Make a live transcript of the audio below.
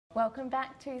Welcome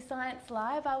back to Science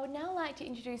Live. I would now like to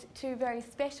introduce two very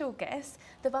special guests,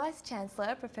 the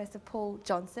Vice-Chancellor, Professor Paul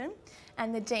Johnson,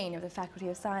 and the Dean of the Faculty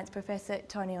of Science, Professor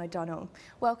Tony O'Donnell.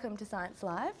 Welcome to Science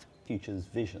Live. Future's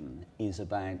vision is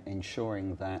about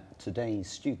ensuring that today's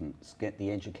students get the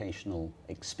educational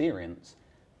experience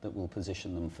that will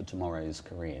position them for tomorrow's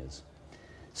careers.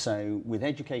 So with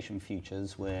Education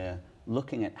Futures, we're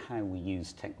looking at how we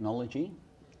use technology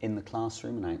in the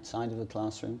classroom and outside of the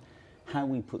classroom, how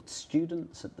we put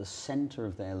students at the centre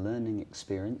of their learning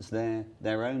experience, their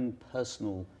own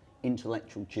personal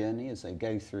intellectual journey as they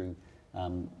go through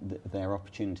their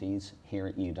opportunities here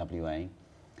at UWA,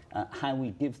 how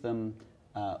we give them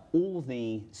all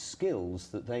the skills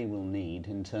that they will need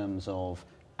in terms of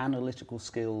analytical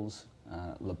skills,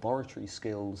 laboratory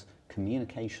skills,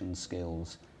 communication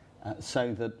skills,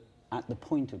 so that at the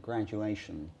point of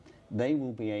graduation they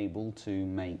will be able to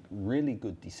make really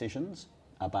good decisions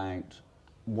about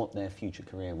what their future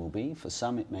career will be. For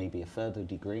some it may be a further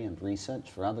degree and research,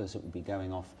 for others it will be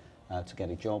going off to get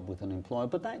a job with an employer,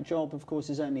 but that job of course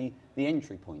is only the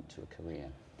entry point to a career.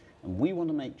 And we want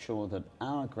to make sure that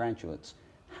our graduates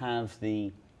have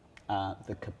the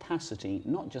capacity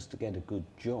not just to get a good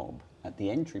job at the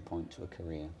entry point to a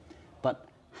career, but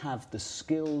have the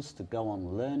skills to go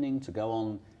on learning, to go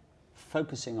on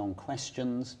focusing on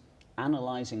questions,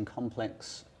 analysing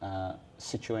complex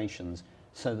situations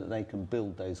so that they can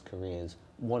build those careers,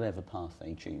 whatever path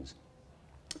they choose.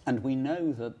 And we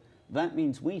know that that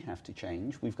means we have to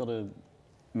change. We've got to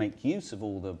make use of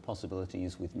all the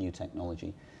possibilities with new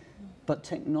technology. But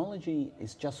technology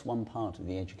is just one part of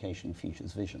the Education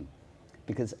Futures vision,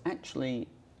 because actually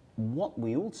what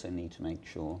we also need to make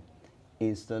sure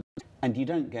is that, and you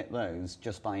don't get those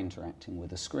just by interacting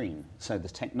with a screen. So the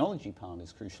technology part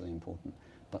is crucially important,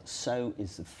 but so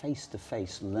is the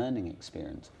face-to-face learning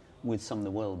experience with some of the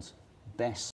world's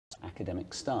best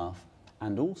academic staff,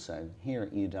 and also here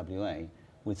at UWA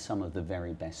with some of the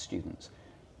very best students.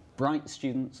 Bright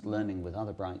students learning with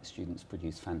other bright students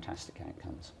produce fantastic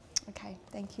outcomes. Okay,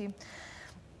 thank you.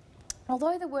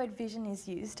 Although the word vision is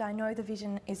used, I know the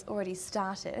vision is already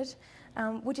started.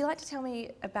 Would you like to tell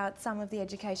me about some of the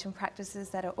education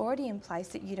practices that are already in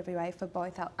place at UWA for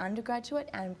both our undergraduate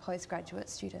and postgraduate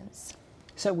students?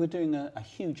 So we're doing a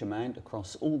huge amount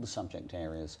across all the subject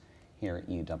areas here at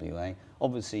UWA.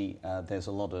 Obviously there's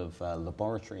a lot of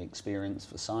laboratory experience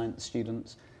for science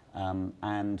students,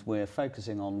 and we're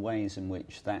focusing on ways in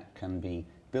which that can be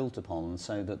built upon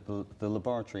so that the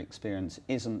laboratory experience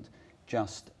isn't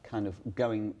just kind of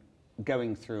going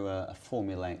through a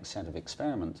formulaic set of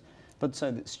experiments, but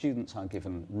so that students are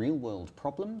given real-world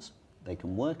problems, they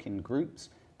can work in groups,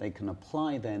 they can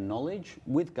apply their knowledge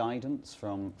with guidance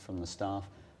from the staff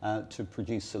to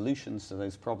produce solutions to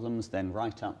those problems, then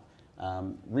write up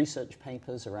research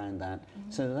papers around that,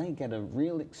 so that they get a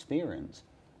real experience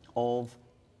of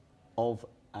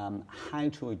how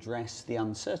to address the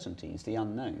uncertainties, the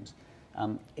unknowns.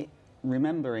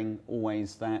 Remembering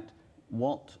always that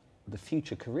what the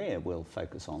future career will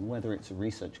focus on, whether it's a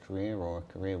research career or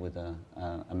a career with a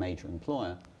major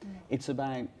employer, it's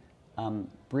about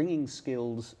bringing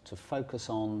skills to focus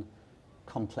on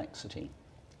complexity.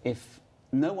 If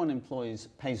no one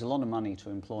pays a lot of money to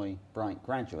employ bright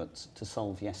graduates to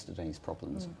solve yesterday's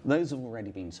problems, those have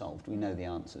already been solved, we know the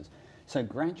answers. So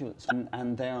graduates,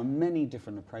 and there are many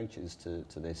different approaches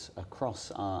to this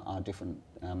across our different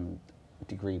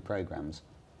degree programs,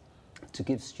 to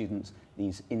give students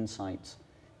these insights,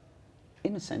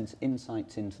 in a sense,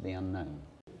 insights into the unknown.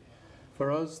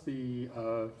 For us,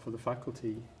 for the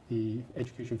faculty, the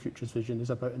Education Futures vision is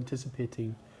about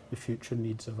anticipating the future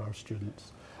needs of our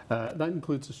students. That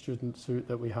includes the students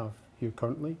that we have here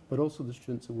currently, but also the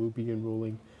students that will be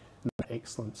enrolling in the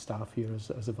excellent staff here, as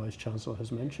the Vice-Chancellor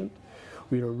has mentioned.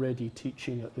 We are already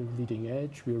teaching at the leading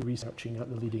edge, we are researching at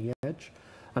the leading edge,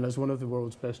 and as one of the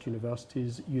world's best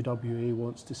universities, UWA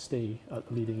wants to stay at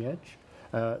the leading edge.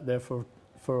 Therefore,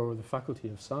 for the Faculty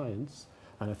of Science,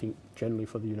 and I think generally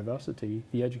for the university,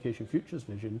 the Education Futures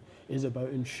vision is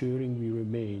about ensuring we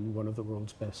remain one of the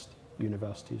world's best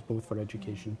universities, both for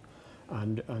education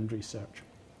and research.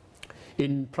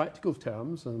 In practical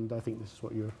terms, and I think this is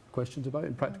what your question's about,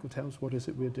 in practical terms, what is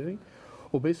it we're doing?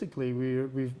 Well, basically,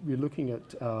 we're looking at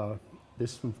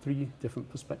this from three different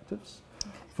perspectives.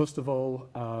 First of all,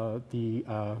 the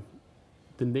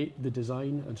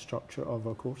design and structure of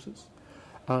our courses.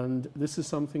 And this is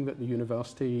something that the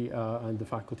university and the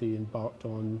faculty embarked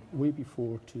on way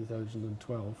before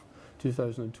 2012.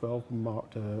 2012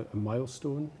 marked a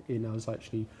milestone in us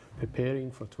actually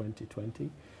preparing for 2020.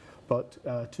 But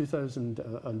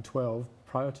 2012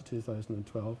 prior to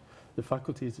 2012, the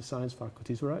faculties, the science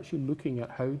faculties, were actually looking at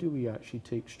how do we actually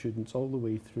take students all the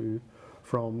way through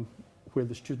from where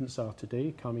the students are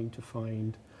today, coming to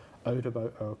find out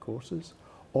about our courses,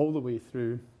 all the way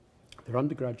through their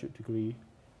undergraduate degree,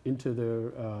 into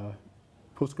their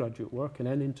postgraduate work, and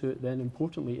then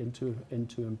importantly into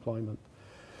employment.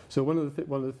 So one of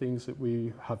the things that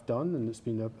we have done, and it's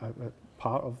been a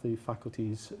part of the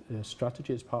faculty's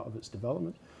strategy as part of its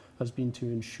development, has been to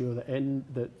ensure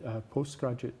that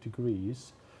postgraduate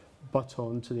degrees butt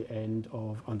on to the end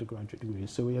of undergraduate degrees.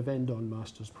 So we have end-on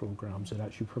master's programs that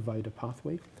actually provide a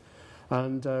pathway.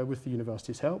 And with the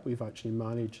university's help, we've actually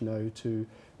managed now to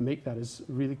make that as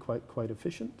really quite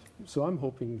efficient. So I'm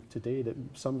hoping today that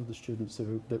some of the students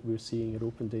that we're seeing at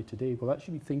Open Day today will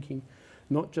actually be thinking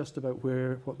not just about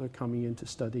what they're coming in to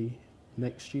study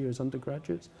next year as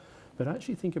undergraduates, but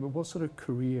actually think about what sort of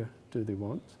career do they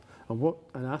want,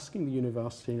 and asking the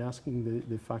university and asking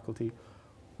the faculty,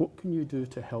 what can you do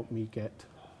to help me get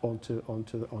onto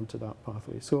that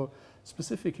pathway? So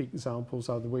specific examples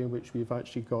are the way in which we've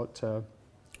actually got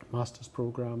master's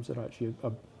programs that actually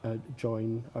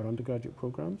join our undergraduate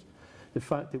programs, the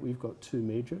fact that we've got 2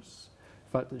 majors,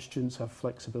 the fact that students have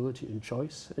flexibility and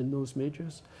choice in those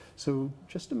majors. So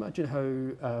just imagine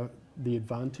how the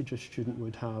advantage a student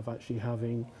would have actually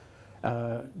having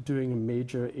doing a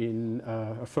major in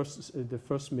the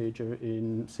first major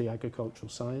in, say, agricultural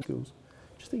science schools.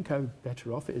 Just think how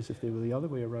better off it is if they were the other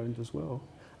way around as well.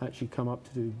 Actually come up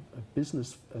to do a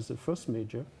business as the first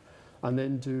major and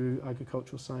then do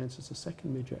agricultural science as a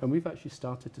second major. And we've actually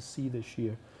started to see this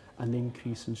year an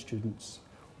increase in students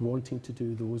wanting to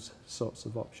do those sorts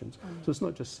of options. So it's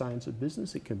not just science and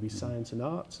business, it can be science and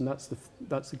arts, and that's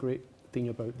the great thing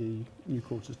about the new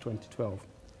courses 2012.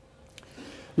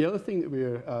 The other thing that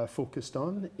we're focused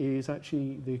on is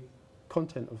actually the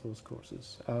content of those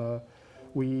courses.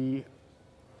 We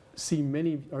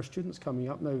see our students coming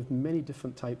up now with many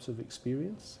different types of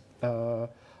experience.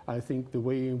 I think the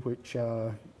way in which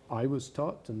I was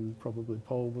taught, and probably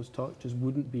Paul was taught, just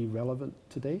wouldn't be relevant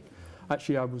today.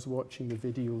 Actually, I was watching the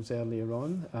videos earlier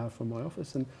on from my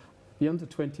office, and the under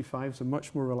 25s are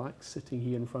much more relaxed sitting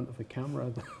here in front of a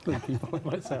camera than people like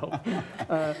myself.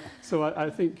 So I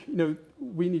think,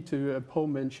 we need to, Paul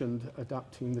mentioned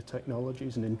adapting the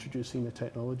technologies and introducing the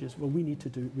technologies. Well, we need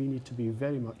to be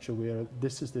very much aware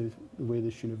this is the way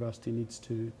this university needs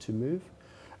to move.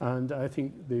 And I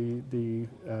think the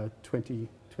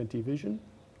 2020 vision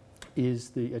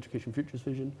is the Education Futures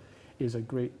vision, is a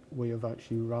great way of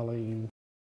actually rallying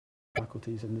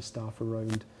faculties and the staff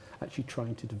around actually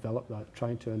trying to develop that,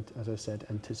 trying to, as I said,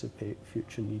 anticipate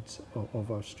future needs of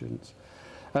our students.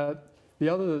 The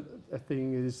other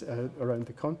thing is around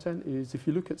the content is, if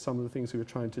you look at some of the things we were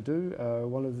trying to do,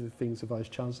 one of the things the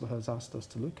Vice-Chancellor has asked us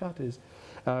to look at is,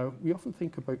 we often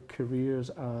think about careers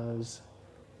as,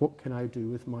 what can I do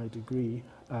with my degree?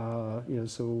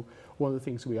 So one of the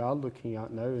things we are looking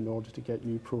at now in order to get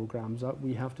new programs up,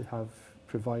 we have to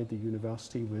provide the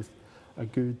university with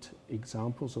good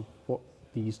examples of what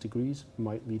these degrees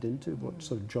might lead into, what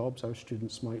sort of jobs our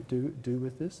students might do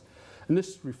with this. And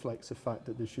this reflects the fact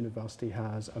that this university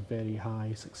has a very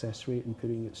high success rate in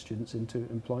putting its students into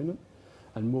employment.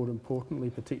 And more importantly,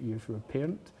 particularly if you're a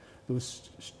parent, those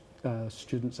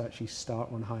students actually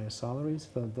start on higher salaries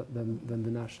than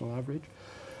the national average.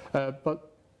 But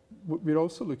we're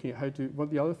also looking at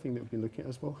the other thing that we've been looking at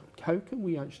as well, how can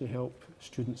we actually help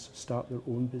students start their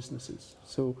own businesses?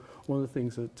 So one of the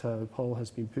things that Paul has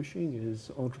been pushing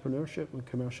is entrepreneurship and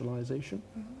commercialization,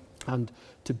 and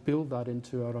to build that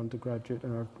into our undergraduate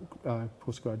and our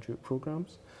postgraduate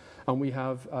programs. And we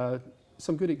have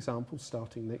some good examples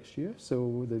starting next year.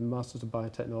 So the Masters of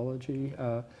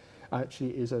Biotechnology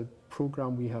actually is a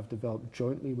program we have developed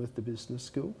jointly with the business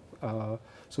school.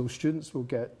 So students will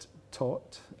get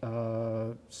taught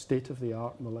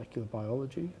state-of-the-art molecular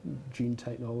biology, gene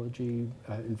technology,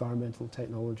 environmental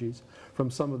technologies from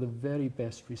some of the very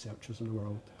best researchers in the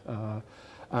world.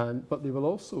 But they will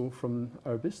also, from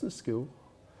our business school,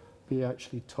 be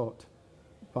actually taught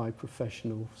by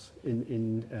professionals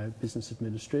in business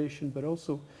administration, but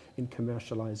also in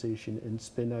commercialization, in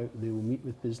spin-out. They will meet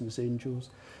with business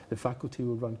angels. The faculty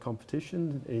will run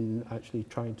competition in actually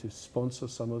trying to sponsor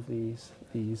some of these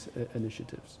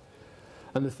initiatives.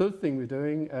 And the third thing we're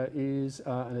doing is,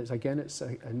 and it's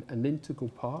an integral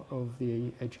part of the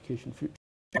Education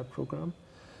Future program,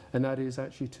 and that is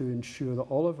actually to ensure that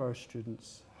all of our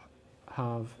students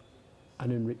have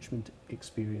an enrichment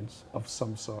experience of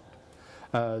some sort.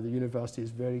 The university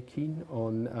is very keen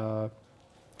on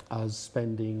us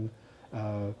sending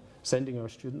our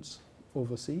students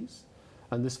overseas.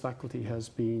 And this faculty has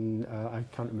been, I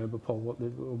can't remember, Paul,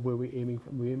 were we aiming for?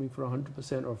 Were we aiming for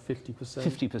 100% or 50%?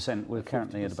 50%. We're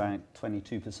currently at about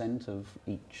 22% of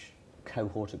each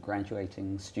cohort of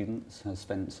graduating students has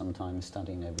spent some time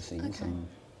studying overseas, Okay. and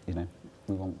you know,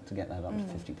 we want to get that up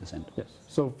to 50%. Yes,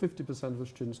 so 50% of the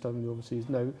students studying overseas.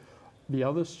 Now, the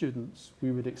other students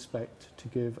we would expect to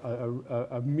give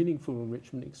a meaningful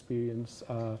enrichment experience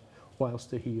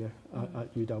whilst they're here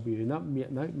at UWA,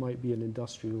 and that might be an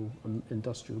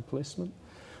industrial placement.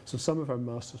 So some of our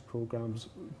master's programs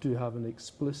do have an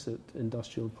explicit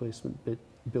industrial placement bit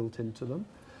built into them.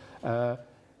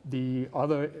 The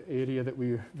other area that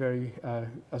we're very,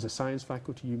 as a science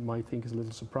faculty, you might think is a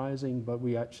little surprising, but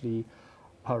we actually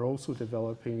are also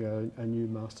developing a new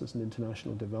Masters in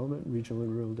International Development, Regional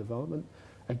and Rural Development.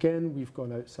 Again, we've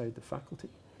gone outside the faculty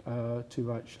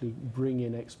to actually bring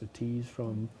in expertise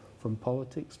from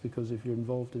politics, because if you're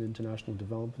involved in international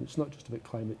development, it's not just about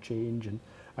climate change and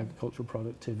agricultural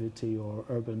productivity or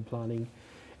urban planning.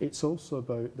 It's also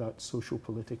about that social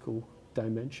political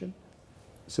dimension.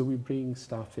 So we bring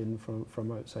staff in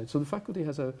from outside. So the faculty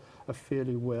has a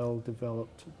fairly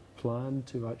well-developed plan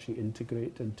to actually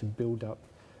integrate and to build up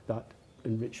that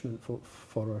enrichment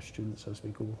for our students as we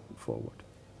go forward.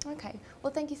 Okay,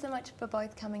 well thank you so much for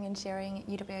both coming and sharing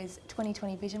UWA's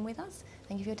 2020 vision with us.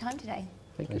 Thank you for your time today.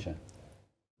 Thank you.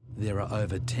 There are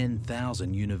over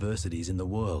 10,000 universities in the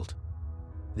world.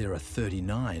 There are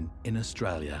 39 in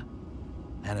Australia.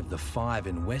 And of the 5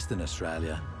 in Western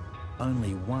Australia,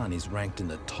 only 1 is ranked in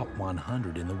the top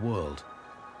 100 in the world.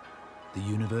 The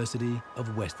University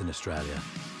of Western Australia.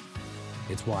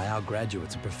 It's why our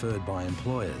graduates are preferred by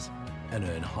employers and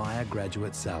earn higher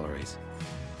graduate salaries.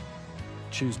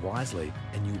 Choose wisely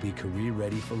and you'll be career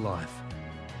ready for life.